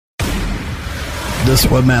This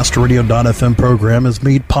WebmasterRadio.fm program is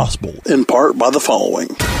made possible in part by the following.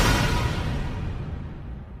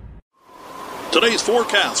 Today's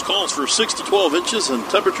forecast calls for 6 to 12 inches and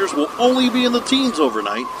temperatures will only be in the teens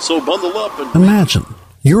overnight, so bundle up and... Imagine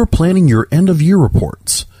you're planning your end-of-year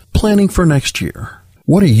reports, planning for next year.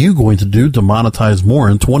 What are you going to do to monetize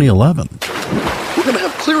more in 2011? We're going to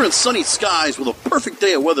have clear and sunny skies with a perfect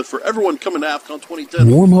day of weather for everyone coming to AFCON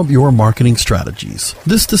 2010. Warm up your marketing strategies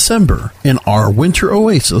this December in our winter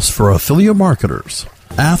oasis for affiliate marketers.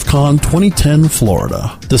 AFCON 2010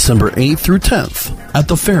 Florida, December 8th through 10th at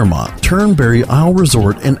the Fairmont Turnberry Isle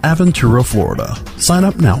Resort in Aventura, Florida. Sign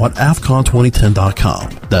up now at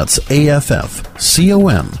AFCON2010.com. That's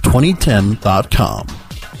AFFCOM2010.com.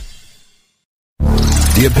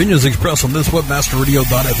 The opinions expressed on this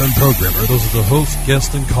WebmasterRadio.fm program are those of the host,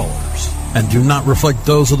 guests, and callers, and do not reflect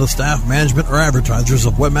those of the staff, management, or advertisers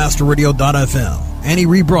of WebmasterRadio.fm. Any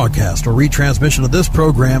rebroadcast or retransmission of this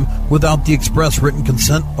program without the express written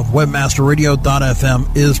consent of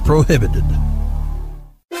WebmasterRadio.fm is prohibited.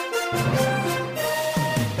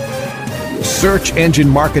 Search engine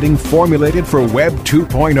marketing formulated for Web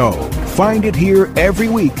 2.0. Find it here every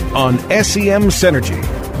week on SEM Synergy.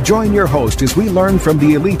 Join your host as we learn from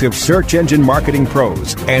the elite of search engine marketing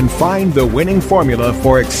pros and find the winning formula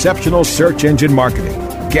for exceptional search engine marketing.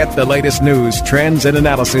 Get the latest news, trends, and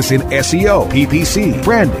analysis in SEO, PPC,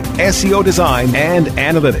 branding, SEO design, and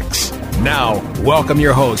analytics. Now, welcome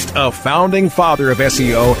your host, a founding father of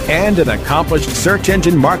SEO and an accomplished search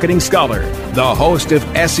engine marketing scholar, the host of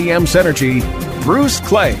SEM Synergy, Bruce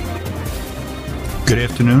Clay. Good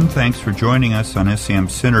afternoon. Thanks for joining us on SEM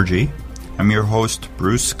Synergy. I'm your host,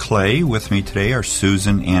 Bruce Clay. With me today are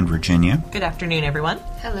Susan and Virginia. Good afternoon, everyone.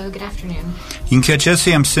 Hello, good afternoon. You can catch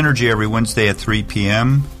SEM Synergy every Wednesday at 3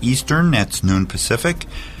 p.m. Eastern. That's noon Pacific.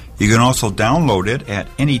 You can also download it at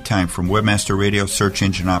any time from Webmaster Radio Search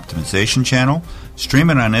Engine Optimization channel, stream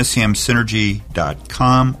it on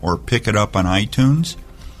semsynergy.com, or pick it up on iTunes,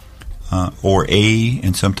 or A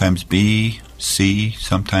and sometimes B, C,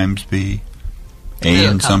 sometimes B, A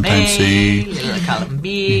and sometimes C. Little column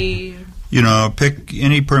B. You know, pick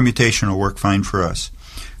any permutation will work fine for us.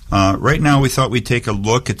 Right now, we thought we'd take a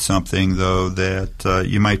look at something, though, that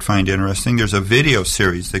you might find interesting. There's a video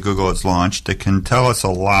series that Google has launched that can tell us a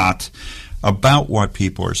lot about what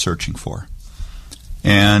people are searching for.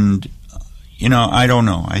 And, you know, I don't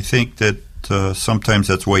know. I think that sometimes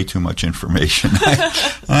that's way too much information.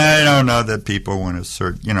 I don't know that people want to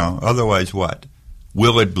search, you know, otherwise what?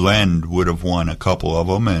 Will It Blend would have won a couple of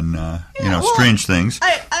them, and, strange things.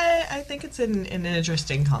 I think it's an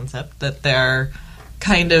interesting concept that they're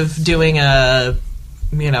kind of doing a,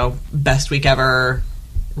 best week ever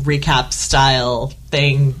recap style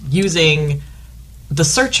thing using the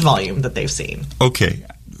search volume that they've seen. Okay,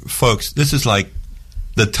 folks, this is like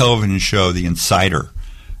the television show The Insider.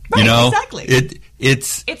 Right, you know? Exactly.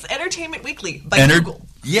 It's Entertainment Weekly by Google.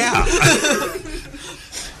 Yeah.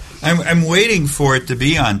 I'm waiting for it to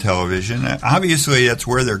be on television. Obviously, that's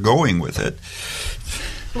where they're going with it.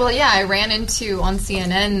 Well, yeah, I ran into on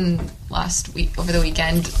CNN last week, over the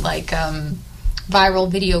weekend, Viral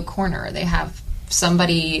Video Corner. They have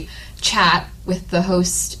somebody chat with the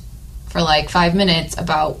host for 5 minutes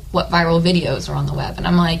about what viral videos are on the web. And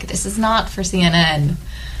I'm like, this is not for CNN,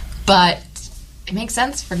 but it makes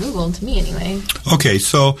sense for Google, to me anyway. Okay,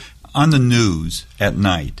 so on the news at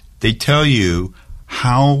night, they tell you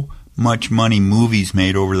how much money movies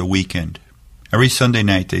made over the weekend. Every Sunday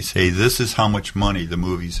night they say, this is how much money the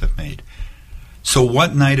movies have made. So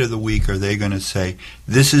what night of the week are they going to say,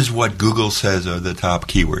 this is what Google says are the top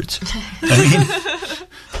keywords?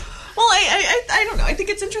 Well, I don't know. I think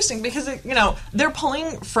it's interesting because, they're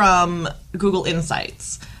pulling from Google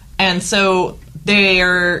Insights. And so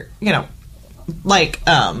they're, the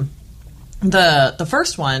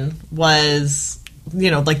first one was,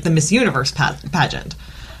 the Miss Universe pageant.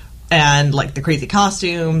 And, the crazy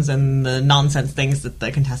costumes and the nonsense things that the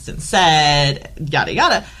contestants said, yada,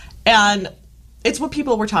 yada. And it's what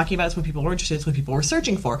people were talking about. It's what people were interested in. It's what people were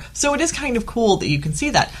searching for. So it is kind of cool that you can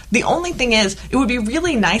see that. The only thing is, it would be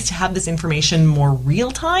really nice to have this information more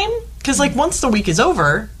real-time. Because, once the week is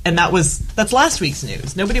over, and that's last week's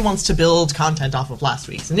news. Nobody wants to build content off of last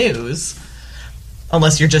week's news.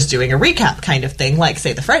 Unless you're just doing a recap kind of thing, like,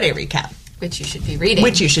 say, the Friday recap. Which you should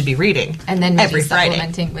be reading. And then maybe every Friday.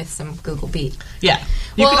 Supplementing with some Google Beat. Yeah.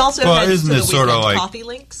 You can also head to the sort of coffee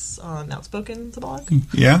links on Outspoken's blog.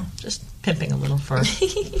 Yeah. Just pimping a little for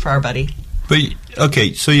our buddy. But,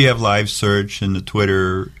 okay, so you have live search and the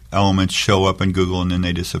Twitter elements show up in Google and then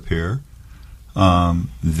they disappear.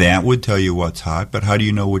 That would tell you what's hot, but how do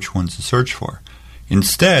you know which ones to search for?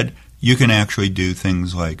 Instead, you can actually do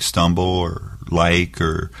things like stumble or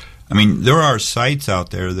there are sites out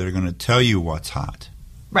there that are going to tell you what's hot.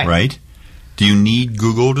 Right? Do you need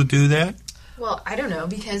Google to do that? Well, I don't know,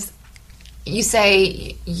 because you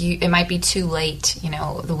say it might be too late,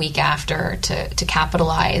 the week after to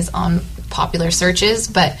capitalize on popular searches,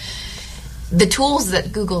 but the tools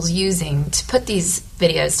that Google's using to put these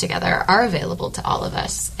videos together are available to all of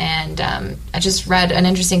us. And I just read an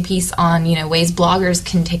interesting piece on, ways bloggers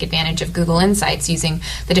can take advantage of Google Insights using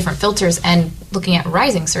the different filters and looking at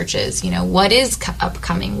rising searches. What is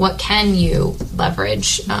upcoming? What can you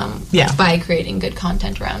leverage by creating good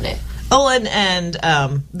content around it? Oh, and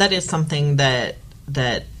that is something that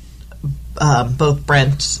both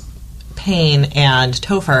Brent Payne and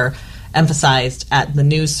Topher emphasized at the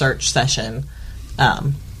news search session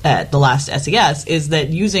at the last SES, is that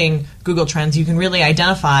using Google Trends, you can really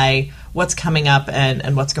identify what's coming up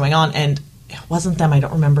and what's going on. And it wasn't them, I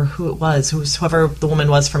don't remember who it was, whoever the woman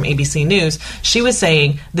was from ABC News. She was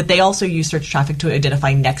saying that they also use search traffic to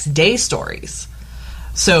identify next day stories.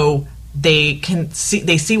 So they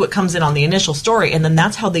see what comes in on the initial story, and then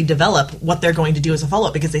that's how they develop what they're going to do as a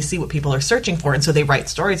follow-up, because they see what people are searching for, and so they write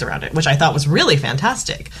stories around it, which I thought was really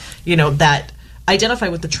fantastic. That identify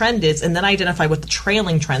what the trend is, and then identify what the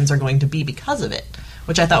trailing trends are going to be because of it,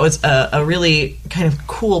 which I thought was a really kind of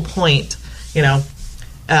cool point.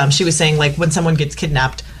 She was saying, like, when someone gets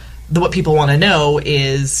kidnapped, what people want to know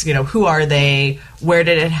is, who are they, where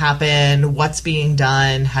did it happen, what's being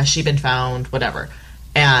done, has she been found, whatever.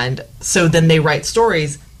 And so then they write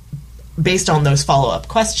stories based on those follow-up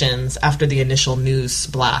questions after the initial news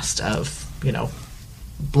blast of,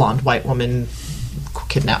 blonde white woman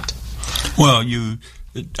kidnapped. Well,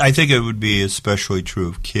 I think it would be especially true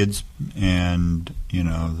of kids, and,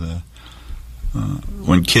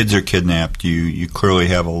 when kids are kidnapped, you clearly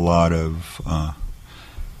have a lot of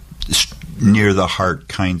near-the-heart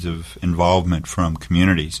kinds of involvement from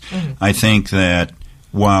communities. Mm-hmm. I think that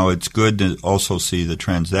while it's good to also see the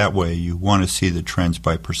trends that way, you want to see the trends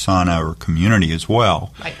by persona or community as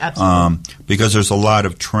well. Right, absolutely. Because there's a lot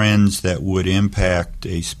of trends that would impact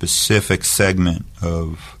a specific segment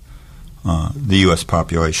of the U.S.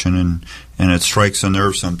 population, and it strikes a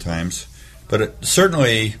nerve sometimes. But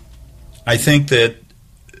certainly, I think that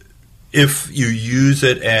if you use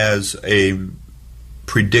it as a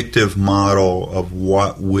predictive model of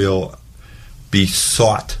what will be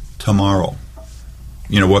sought tomorrow,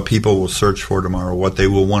 what people will search for tomorrow, what they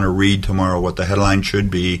will want to read tomorrow, what the headline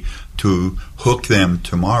should be to hook them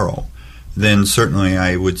tomorrow, then certainly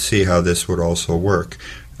I would see how this would also work.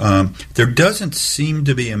 There doesn't seem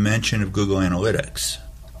to be a mention of Google Analytics.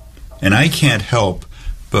 And I can't help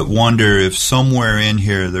but wonder if somewhere in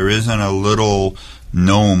here there isn't a little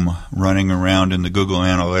gnome running around in the Google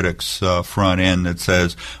Analytics front end that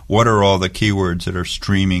says, what are all the keywords that are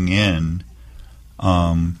streaming in,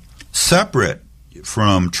 separate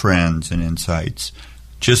from trends and insights?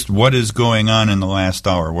 Just what is going on in the last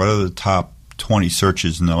hour? What are the top 20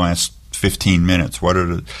 searches in the last 15 minutes?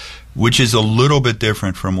 Which is a little bit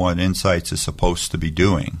different from what Insights is supposed to be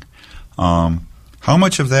doing. How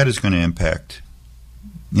much of that is going to impact,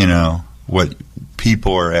 what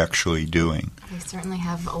people are actually doing? They certainly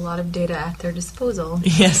have a lot of data at their disposal.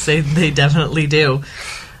 Yes, they definitely do.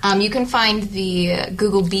 You can find the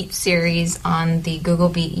Google Beat series on the Google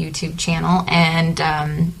Beat YouTube channel,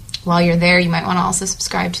 and while you're there, you might want to also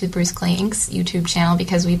subscribe to the Bruce Clay Inc.'s YouTube channel,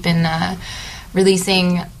 because we've been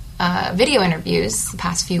releasing video interviews the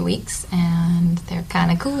past few weeks, and they're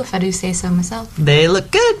kind of cool, if I do say so myself. They look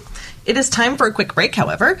good. It is time for a quick break,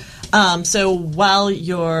 however. So while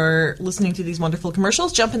you're listening to these wonderful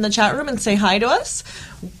commercials, jump in the chat room and say hi to us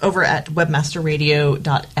over at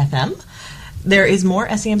webmasterradio.fm. There is more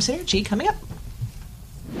SEM Synergy coming up.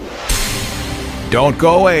 Don't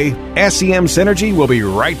go away. SEM Synergy will be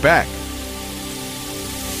right back.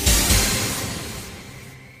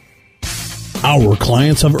 Our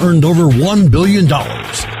clients have earned over $1 billion.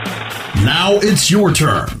 Now it's your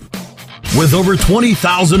turn. With over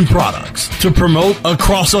 20,000 products to promote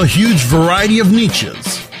across a huge variety of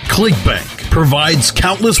niches, ClickBank provides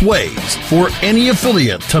countless ways for any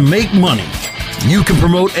affiliate to make money. You can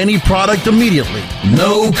promote any product immediately.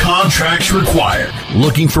 No contracts required.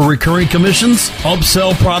 Looking for recurring commissions?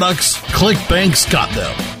 Upsell products? ClickBank's got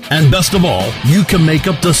them. And best of all, you can make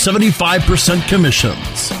up to 75%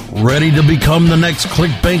 commissions. Ready to become the next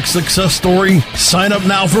ClickBank success story? Sign up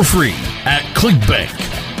now for free at clickbank.com.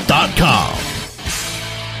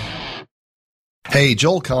 Hey,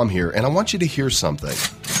 Joel Comm here, and I want you to hear something.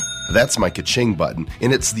 That's my ka-ching button,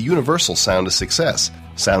 and it's the universal sound of success.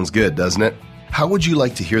 Sounds good, doesn't it? How would you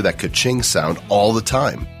like to hear that ka-ching sound all the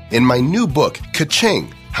time? In my new book,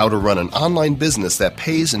 Ka-Ching! How to Run an Online Business That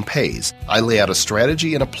Pays and Pays, I lay out a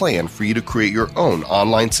strategy and a plan for you to create your own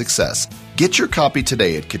online success. Get your copy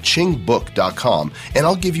today at kachingbook.com, and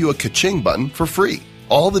I'll give you a Ka-Ching button for free.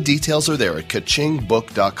 All the details are there at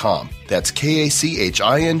kachingbook.com. That's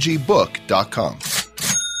K-A-C-H-I-N-G book.com.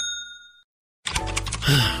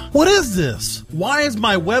 What is this? Why is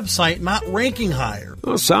my website not ranking higher?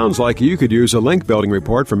 Well, sounds like you could use a link building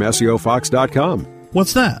report from SEOFox.com.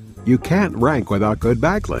 What's that? You can't rank without good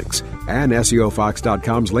backlinks. And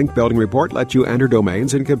SEOFox.com's link building report lets you enter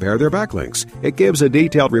domains and compare their backlinks. It gives a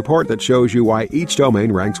detailed report that shows you why each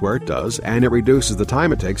domain ranks where it does, and it reduces the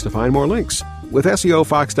time it takes to find more links. With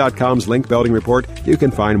SEOFox.com's link building report, you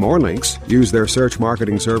can find more links, use their search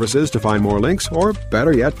marketing services to find more links, or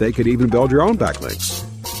better yet, they could even build your own backlinks.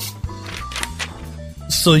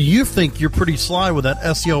 So you think you're pretty sly with that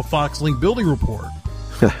SEO Fox link building report?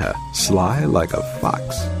 Sly like a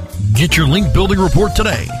fox. Get your link building report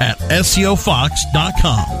today at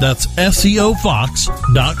SEOFox.com. That's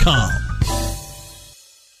SEOFox.com.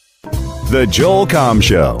 The Joel Comm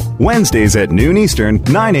Show, Wednesdays at noon Eastern,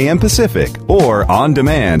 9 a.m. Pacific, or on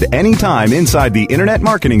demand anytime inside the Internet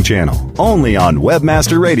Marketing Channel, only on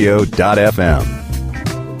webmasterradio.fm.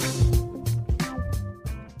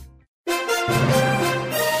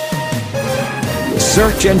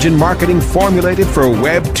 Search engine marketing formulated for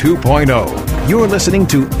Web 2.0. You're listening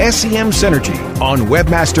to SEM Synergy on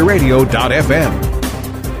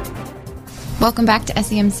webmasterradio.fm. Welcome back to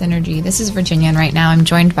SEM Synergy. This is Virginia, and right now I'm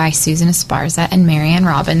joined by Susan Esparza and Marianne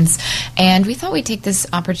Robbins. And we thought we'd take this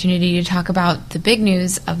opportunity to talk about the big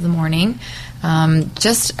news of the morning.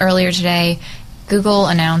 Just earlier today, Google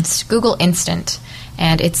announced Google Instant,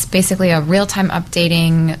 and it's basically a real-time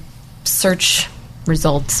updating search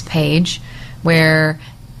results page where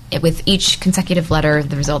with each consecutive letter,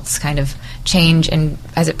 the results kind of change and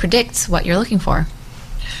as it predicts what you're looking for.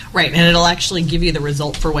 Right, and it'll actually give you the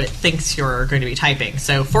result for what it thinks you're going to be typing.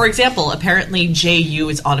 So, for example, apparently JU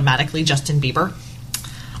is automatically Justin Bieber.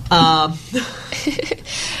 But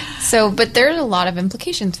there's a lot of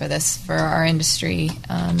implications for this for our industry.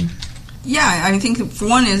 Yeah, I think for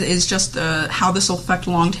one is just how this will affect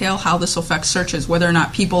long tail, how this will affect searches, whether or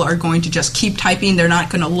not people are going to just keep typing, they're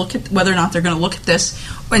not going to look at whether or not they're going to look at this,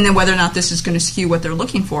 and then whether or not this is going to skew what they're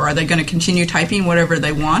looking for. Are they going to continue typing whatever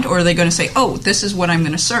they want, or are they going to say, oh, this is what I'm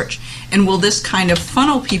going to search? And will this kind of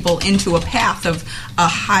funnel people into a path of a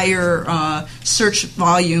higher search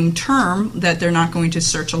volume term that they're not going to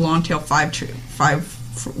search a long tail five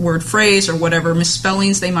word phrase or whatever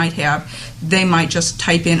misspellings they might have? They might just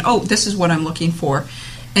type in, oh, this is what I'm looking for.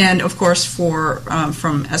 And of course, for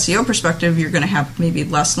from SEO perspective, you're going to have maybe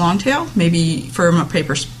less long tail. Maybe from a per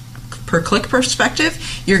click perspective,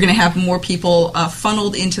 you're going to have more people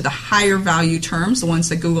funneled into the higher value terms, the ones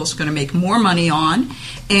that Google's going to make more money on,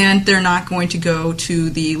 and they're not going to go to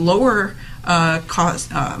the lower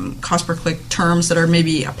cost per click terms that are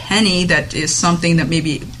maybe a penny. That is something that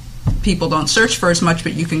maybe people don't search for as much,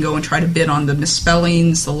 but you can go and try to bid on the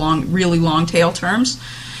misspellings, the really long tail terms.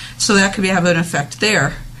 So that could have an effect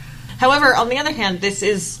there. However, on the other hand, this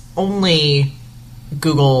is only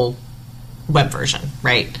Google web version,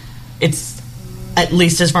 right? It's, at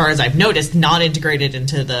least as far as I've noticed, not integrated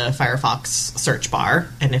into the Firefox search bar.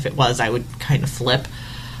 And if it was, I would kind of flip.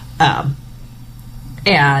 And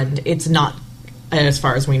it's not, as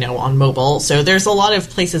far as we know, on mobile. So there's a lot of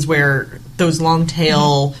places where those long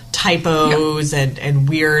tail typos and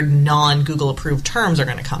weird non-Google approved terms are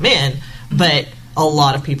going to come in, but a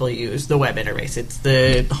lot of people use the web interface. It's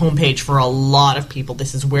the homepage for a lot of people.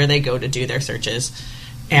 This is where they go to do their searches,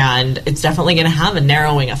 and it's definitely going to have a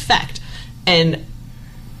narrowing effect. And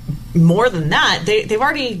more than that, they've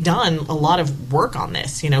already done a lot of work on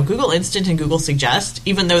this. You know, Google Instant and Google Suggest,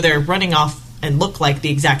 even though they're running off and look like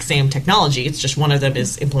the exact same technology, it's just one of them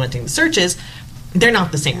is implementing the searches, they're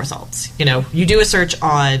not the same results. You know, you do a search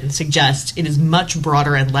on Suggest, it is much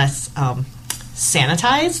broader and less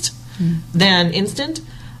sanitized than Instant.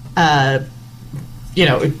 You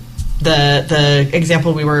know, the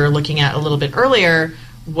example we were looking at a little bit earlier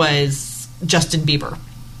was Justin Bieber,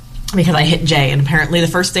 because I hit J, and apparently the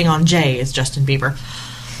first thing on J is Justin Bieber,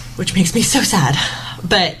 which makes me so sad.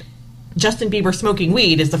 But Justin Bieber smoking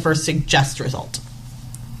weed is the first Suggest result,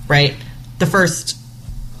 right? The first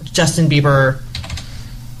Justin Bieber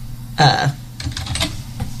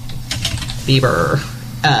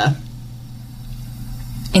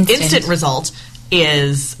instant result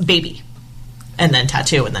is baby, and then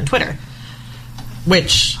tattoo, and then Twitter.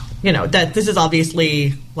 Which, you know, that this is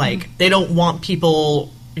obviously like they don't want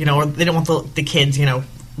people, you know, or they don't want the kids, you know,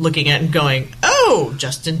 looking at it and going, oh, oh,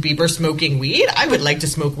 Justin Bieber smoking weed? I would like to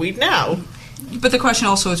smoke weed now. But the question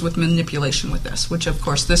also is with manipulation with this, which of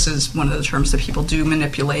course this is one of the terms that people do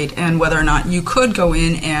manipulate, and whether or not you could go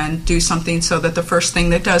in and do something so that the first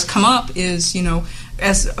thing that does come up is,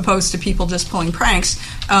 as opposed to people just pulling pranks,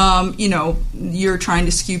 you're trying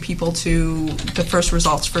to skew people to the first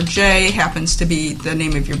results for J happens to be the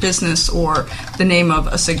name of your business or the name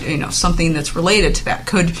of something that's related to that.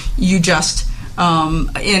 Could you just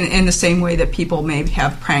in the same way that people may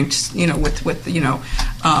have pranked, with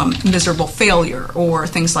miserable failure or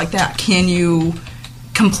things like that. Can you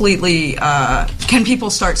completely? Can people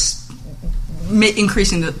start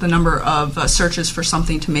increasing the number of searches for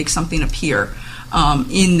something to make something appear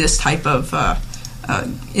in this type of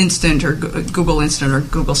instant or Google Instant or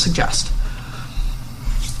Google Suggest?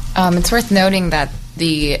 It's worth noting that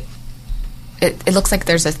it looks like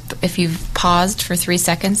there's if you've paused for 3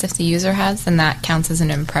 seconds, if the user has, then that counts as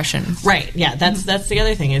an impression. Right. Yeah. That's the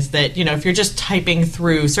other thing is that if you're just typing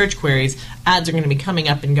through search queries, ads are going to be coming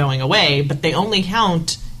up and going away, but they only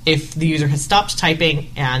count if the user has stopped typing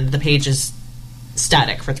and the page is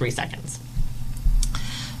static for 3 seconds.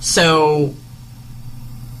 So,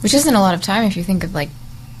 which isn't a lot of time if you think of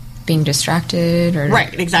being distracted or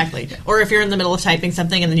right, exactly. Or if you're in the middle of typing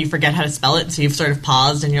something and then you forget how to spell it, so you've sort of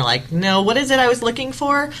paused and you're like, no, what is it I was looking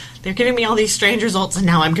for? They're giving me all these strange results and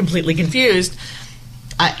now I'm completely confused.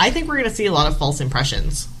 I think we're going to see a lot of false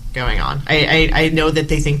impressions going on. I know that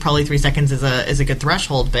they think probably 3 seconds is a good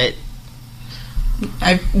threshold, but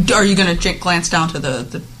are you going to glance down to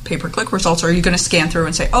the pay-per-click results, or are you going to scan through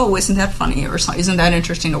and say, oh, isn't that funny, or isn't that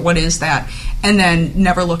interesting, or what is that, and then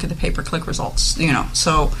never look at the pay-per-click results,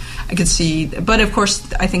 So I could see, but of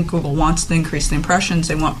course I think Google wants to increase the impressions.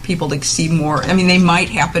 They want people to see more. I mean, they might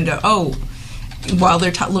happen to, while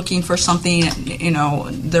they're looking for something,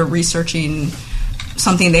 they're researching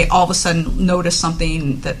something, they all of a sudden notice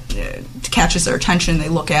something that catches their attention, they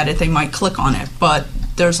look at it, they might click on it, but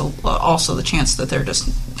there's also the chance that they're just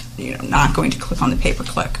not going to click on the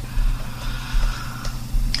pay-per-click.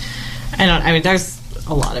 There's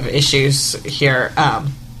a lot of issues here.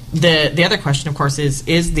 The other question, of course,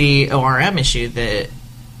 is the ORM issue that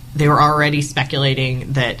they were already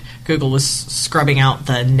speculating that Google was scrubbing out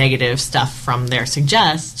the negative stuff from their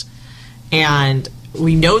suggest, and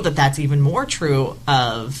we know that that's even more true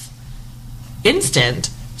of Instant.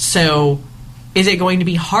 So is it going to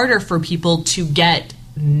be harder for people to get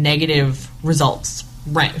negative results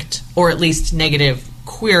ranked, or at least negative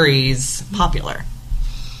queries popular?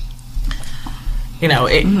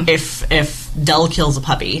 If Dell kills a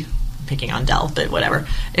puppy, I'm picking on Dell, but whatever.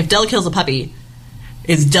 If Dell kills a puppy,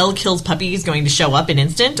 is Dell kills puppies going to show up in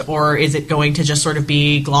Instant, or is it going to just sort of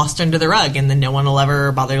be glossed under the rug and then no one will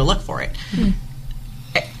ever bother to look for it?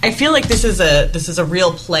 I feel like this is a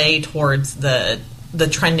real play towards the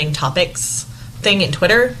trending topics thing in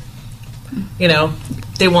Twitter.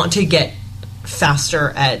 They want to get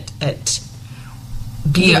faster at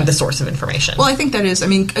being the source of information. Well, I think that is.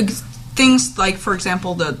 Things like, for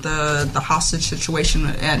example, the hostage situation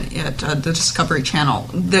at the Discovery Channel.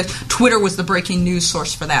 Twitter was the breaking news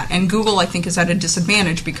source for that, and Google, I think, is at a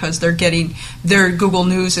disadvantage because they're getting their Google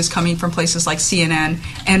News is coming from places like CNN,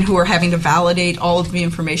 and who are having to validate all of the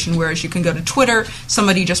information. Whereas you can go to Twitter,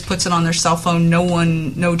 somebody just puts it on their cell phone.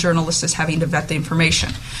 No journalist is having to vet the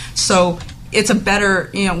information. So it's a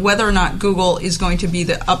better, whether or not Google is going to be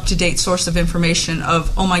the up-to-date source of information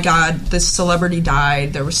of, oh my God, this celebrity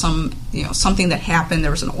died, there was something that happened,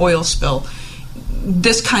 there was an oil spill.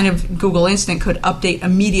 This kind of Google Instant could update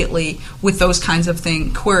immediately with those kinds of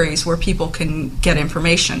queries where people can get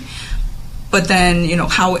information. But then,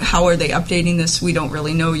 how are they updating this? We don't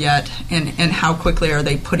really know yet. And how quickly are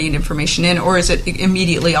they putting information in? Or is it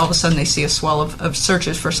immediately, all of a sudden they see a swell of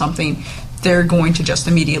searches for something, they're going to just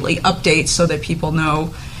immediately update so that people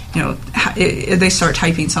know, they start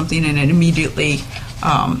typing something and it immediately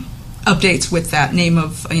updates with that name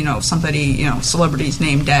of, somebody, celebrity's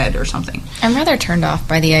name dead or something. I'm rather turned off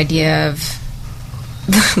by the idea of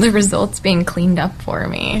the results being cleaned up for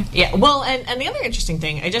me. Yeah, well, and the other interesting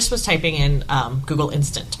thing, I just was typing in Google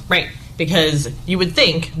Instant, right? Because you would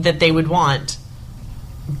think that they would want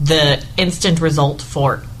the instant result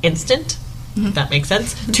for Instant, if that makes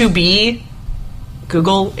sense, to be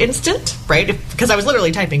Google Instant, right? Because I was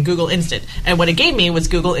literally typing Google Instant, and what it gave me was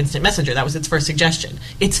Google Instant Messenger. That was its first suggestion.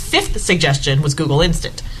 Its fifth suggestion was Google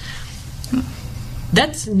Instant.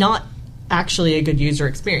 That's not actually a good user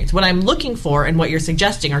experience. What I'm looking for and what you're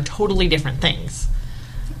suggesting are totally different things.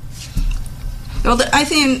 Well, I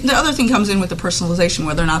think the other thing comes in with the personalization,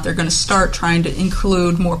 whether or not they're going to start trying to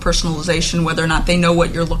include more personalization, whether or not they know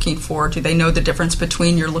what you're looking for. Do they know the difference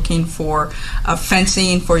between you're looking for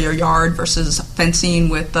fencing for your yard versus fencing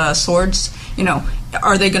with swords?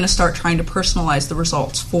 Are they going to start trying to personalize the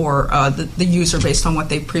results for the user based on what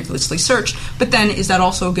they've previously searched? But then, is that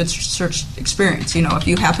also a good search experience? If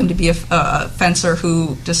you happen to be a fencer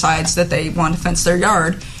who decides that they want to fence their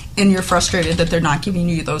yard and you're frustrated that they're not giving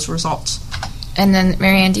you those results. And then,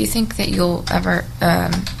 Marianne, do you think that you'll ever,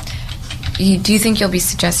 do you think you'll be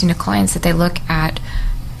suggesting to clients that they look at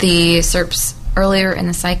the SERPs earlier in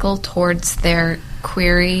the cycle towards their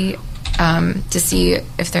query to see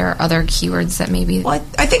if there are other keywords that maybe... Well,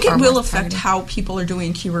 I think it will affect how people are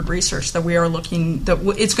doing keyword research, that we are looking... that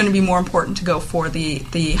it's going to be more important to go for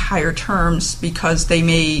the higher terms because they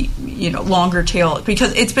may, longer tail...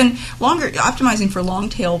 Because it's been longer... Optimizing for long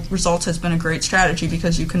tail results has been a great strategy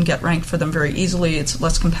because you can get ranked for them very easily. It's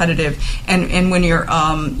less competitive. And when you're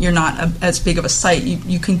not as big of a site,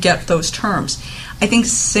 you can get those terms. I think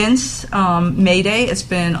since May Day, it's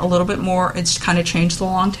been a little bit more... It's kind of changed the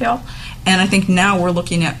long tail. And I think now we're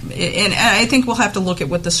looking at, and I think we'll have to look at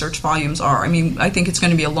what the search volumes are. I mean, I think it's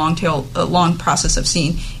going to be a long process of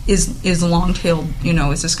seeing is long tail,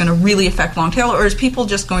 is this going to really affect long tail, or is people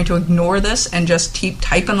just going to ignore this and just keep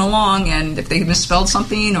typing along? And if they misspelled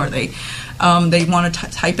something or they want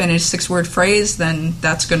to type in a 6-word phrase, then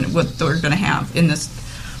that's what they're going to have in this.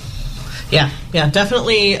 Yeah,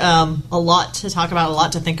 definitely a lot to talk about, a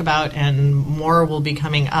lot to think about, and more will be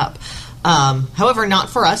coming up. However,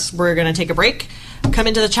 not for us. We're going to take a break. Come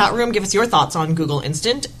into the chat room, give us your thoughts on Google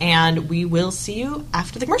Instant, and we will see you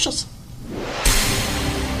after the commercials.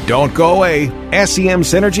 Don't go away. SEM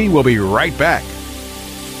Synergy will be right back.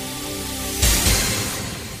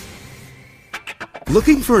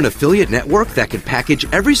 Looking for an affiliate network that can package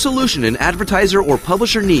every solution an advertiser or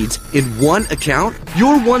publisher needs in one account?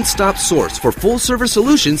 Your one-stop source for full-service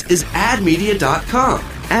solutions is AdMedia.com.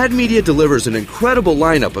 AdMedia delivers an incredible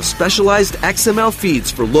lineup of specialized XML feeds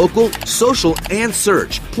for local, social, and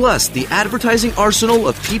search, plus the advertising arsenal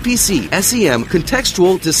of PPC, SEM,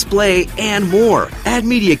 contextual, display, and more.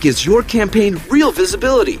 AdMedia gives your campaign real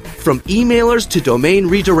visibility, from emailers to domain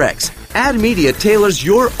redirects. AdMedia tailors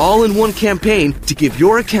your all-in-one campaign to give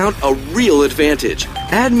your account a real advantage.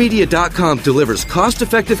 AdMedia.com delivers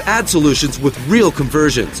cost-effective ad solutions with real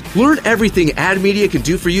conversions. Learn everything AdMedia can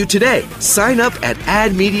do for you today. Sign up at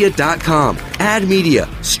AdMedia.com.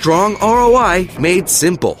 AdMedia. Strong ROI made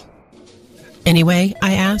simple. Anyway,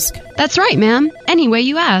 I ask? That's right, ma'am. Any way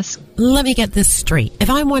you ask. Let me get this straight. If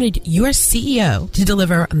I wanted your CEO to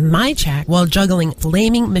deliver my check while juggling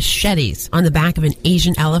flaming machetes on the back of an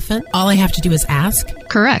Asian elephant, all I have to do is ask?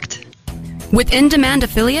 Correct. With in-demand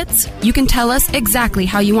affiliates, you can tell us exactly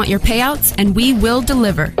how you want your payouts, and we will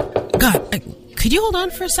deliver. God, could you hold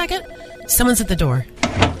on for a second? Someone's at the door.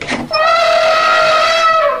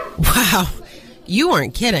 Wow, you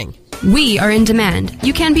weren't kidding. We are in demand.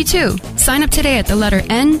 You can be too. Sign up today at the letter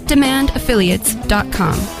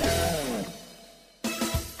ndemandaffiliates.com.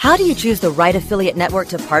 How do you choose the right affiliate network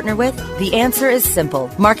to partner with? The answer is simple.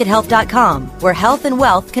 MarketHealth.com, where health and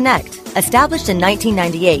wealth connect. Established in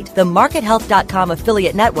 1998, the MarketHealth.com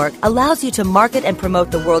affiliate network allows you to market and promote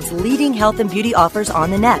the world's leading health and beauty offers on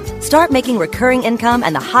the net. Start making recurring income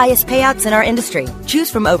and the highest payouts in our industry. Choose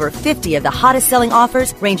from over 50 of the hottest selling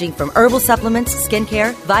offers, ranging from herbal supplements,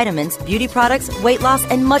 skincare, vitamins, beauty products, weight loss,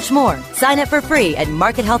 and much more. Sign up for free at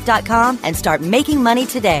MarketHealth.com and start making money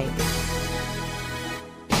today.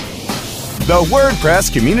 The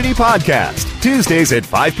WordPress Community Podcast, Tuesdays at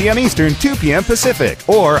 5 p.m. Eastern, 2 p.m. Pacific,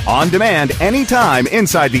 or on demand anytime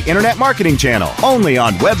inside the Internet Marketing Channel, only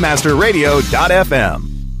on webmasterradio.fm.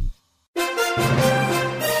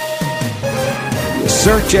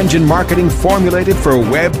 Search engine marketing formulated for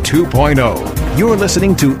Web 2.0. You're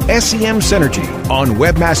listening to SEM Synergy on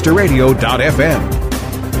webmasterradio.fm.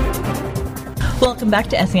 Welcome back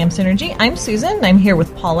to SEM Synergy. I'm Susan. I'm here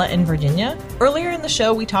with Paula and Virginia. Earlier in the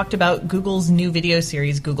show, we talked about Google's new video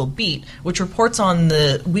series, Google Beat, which reports on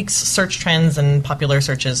the week's search trends and popular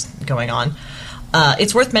searches going on.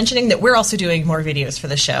 It's worth mentioning that we're also doing more videos for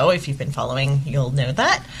the show. If you've been following, you'll know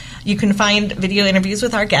that. You can find video interviews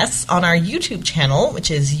with our guests on our YouTube channel, which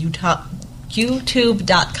is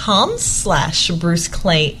youtube.com/Bruce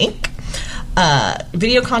Clay Inc.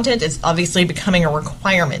 Video content is obviously becoming a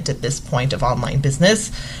requirement at this point of online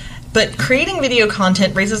business, but creating video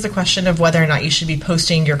content raises the question of whether or not you should be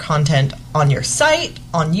posting your content on your site,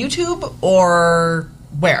 on YouTube, or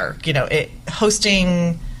where.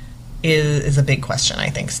 Hosting is a big question, I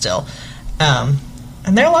think, still. And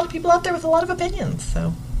there are a lot of people out there with a lot of opinions,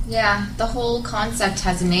 so Yeah, the whole concept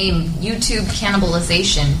has a name, YouTube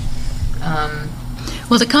cannibalization.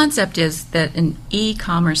 Well, the concept is that an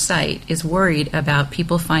e-commerce site is worried about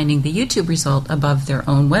people finding the YouTube result above their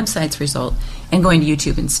own website's result and going to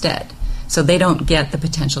YouTube instead. So they don't get the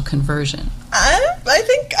potential conversion. I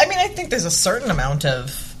think there's a certain amount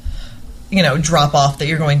of, drop off that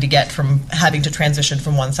you're going to get from having to transition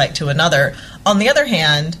from one site to another. On the other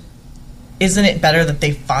hand, isn't it better that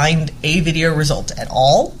they find a video result at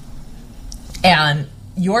all? And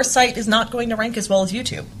your site is not going to rank as well as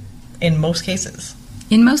YouTube in most cases.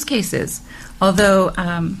 In most cases, although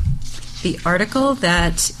the article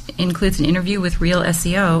that includes an interview with Real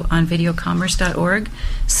SEO on videocommerce.org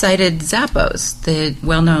cited Zappos, the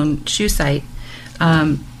well-known shoe site,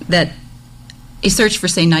 that a search for,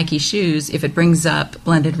 say, Nike shoes, if it brings up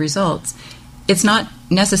blended results, it's not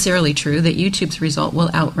necessarily true that YouTube's result will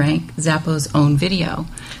outrank Zappos' own video,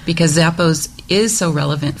 because Zappos is so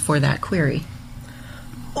relevant for that query.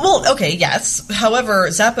 Well, okay, yes. However,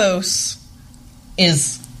 Zappos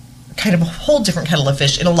is kind of a whole different kettle of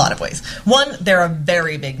fish in a lot of ways. One, they're a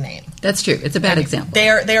very big name. That's true. It's a bad example.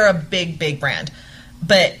 They're a big brand.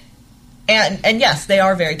 But and yes, they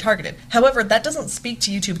are very targeted. However, that doesn't speak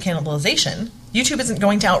to YouTube cannibalization. YouTube isn't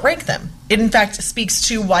going to outrank them. It in fact speaks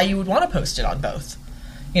to why you would want to post it on both.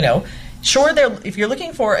 Sure, if you're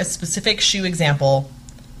looking for a specific shoe example,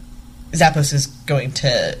 Zappos is going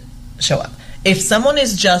to show up. If someone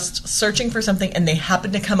is just searching for something and they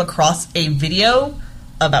happen to come across a video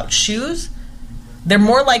about shoes, they're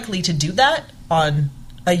more likely to do that on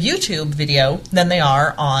a YouTube video than they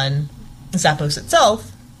are on Zappos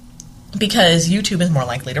itself, because YouTube is more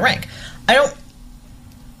likely to rank.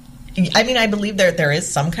 I believe there is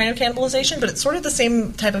some kind of cannibalization, but it's sort of the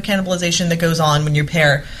same type of cannibalization that goes on when you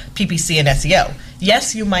pair PPC and SEO.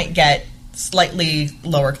 Yes, you might get slightly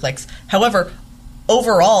lower clicks. However,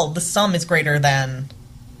 overall, the sum is greater than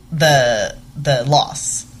the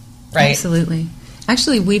loss, right? Absolutely.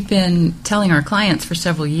 Actually, we've been telling our clients for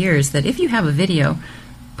several years that if you have a video,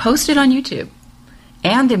 post it on YouTube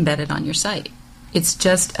and embed it on your site. It's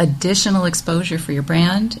just additional exposure for your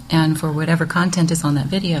brand and for whatever content is on that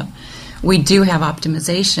video. We do have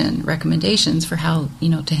optimization recommendations for how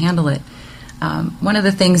to handle it. One of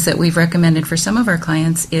the things that we've recommended for some of our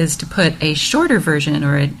clients is to put a shorter version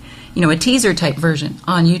or a teaser type version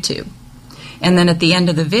on YouTube, and then at the end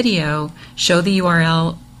of the video show the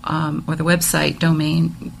URL or the website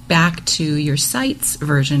domain back to your site's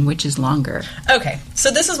version, which is longer. Okay,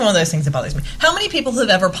 so this is one of those things that bothers me. How many people have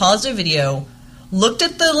ever paused a video, looked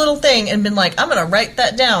at the little thing, and been like, I'm going to write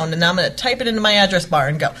that down, and I'm going to type it into my address bar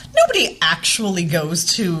and go? Nobody actually goes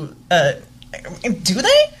to, do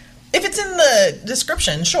they? If it's in the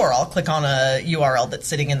description, sure, I'll click on a URL that's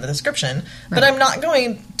sitting in the description, right. But I'm not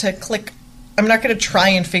going to try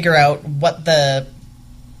and figure out what the,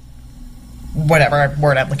 whatever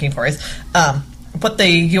word I'm looking for is, what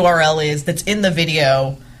the URL is that's in the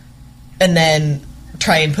video, and then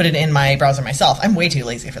try and put it in my browser myself. I'm way too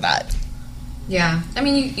lazy for that. Yeah. I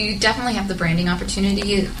mean, you definitely have the branding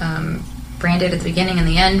opportunity, branded at the beginning and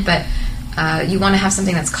the end, but you want to have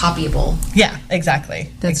something that's copyable. Yeah,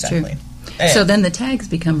 exactly. That's exactly true. So then the tags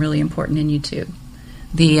become really important in YouTube.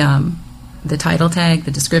 The title tag,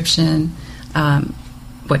 the description,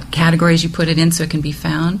 what categories you put it in so it can be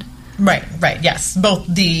found. Right, yes. Both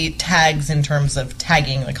the tags in terms of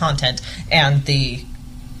tagging the content and the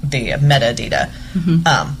metadata.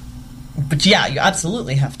 Mm-hmm. But yeah, you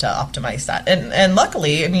absolutely have to optimize that. And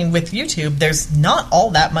luckily, I mean, with YouTube, there's not all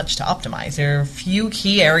that much to optimize. There are a few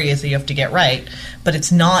key areas that you have to get right, but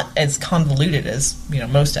it's not as convoluted as,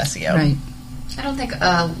 most SEO. Right. I don't think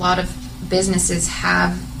a lot of businesses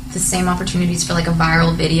have the same opportunities for like a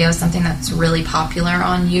viral video, something that's really popular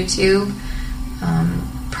on YouTube.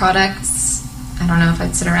 Products, I don't know if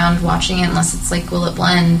I'd sit around watching it unless it's like Will It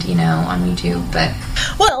Blend, on YouTube, but...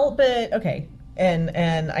 Well, but, okay.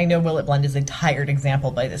 And I know Will It Blend is a tired example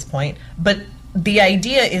by this point, but the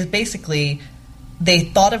idea is basically they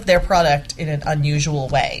thought of their product in an unusual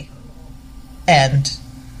way and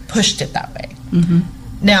pushed it that way.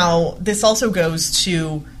 Mm-hmm. Now, this also goes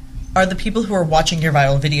to, are the people who are watching your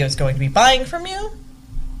viral videos going to be buying from you?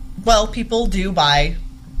 Well, people do buy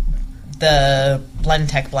the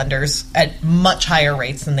Blendtec blenders at much higher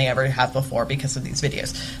rates than they ever have before because of these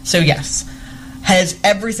videos. So yes. Has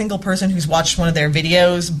every single person who's watched one of their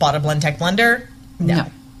videos bought a Blendtec blender? No.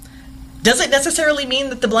 Does it necessarily mean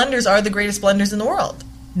that the blenders are the greatest blenders in the world?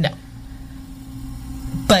 No.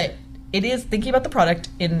 But it is thinking about the product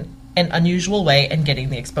in an unusual way and getting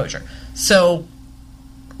the exposure. So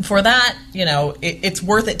for that, it's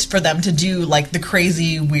worth it for them to do like the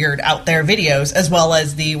crazy, weird, out there videos, as well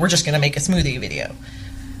as the we're just going to make a smoothie video.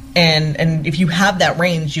 And if you have that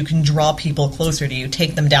range, you can draw people closer to you,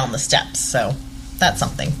 take them down the steps. So that's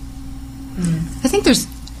something. I think there's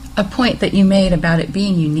a point that you made about it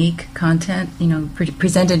being unique content,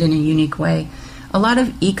 presented in a unique way. A lot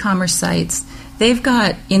of e-commerce sites, they've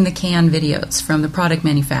got in-the-can videos from the product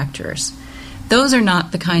manufacturers. Those are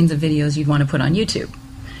not the kinds of videos you'd want to put on YouTube.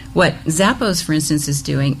 What Zappos, for instance, is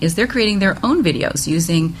doing is they're creating their own videos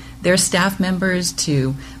using their staff members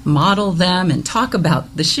to model them and talk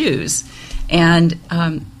about the shoes. And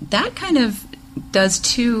that kind of does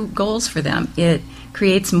two goals for them. It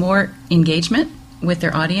creates more engagement with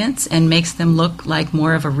their audience and makes them look like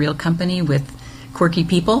more of a real company with quirky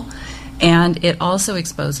people. And it also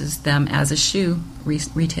exposes them as a shoe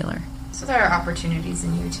retailer. So there are opportunities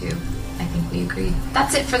in YouTube. I think we agree.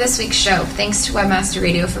 That's it for this week's show. Thanks to Webmaster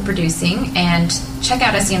Radio for producing, and check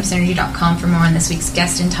out SEMsynergy.com for more on this week's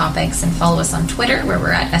guest and topics, and follow us on Twitter where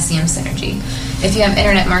we're at SEM Synergy. If you have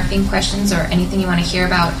internet marketing questions or anything you want to hear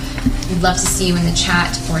about, we'd love to see you in the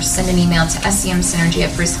chat, or send an email to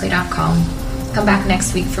semsynergy@briskly.com. Come back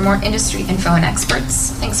next week for more industry info and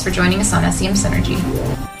experts. Thanks for joining us on SEM Synergy.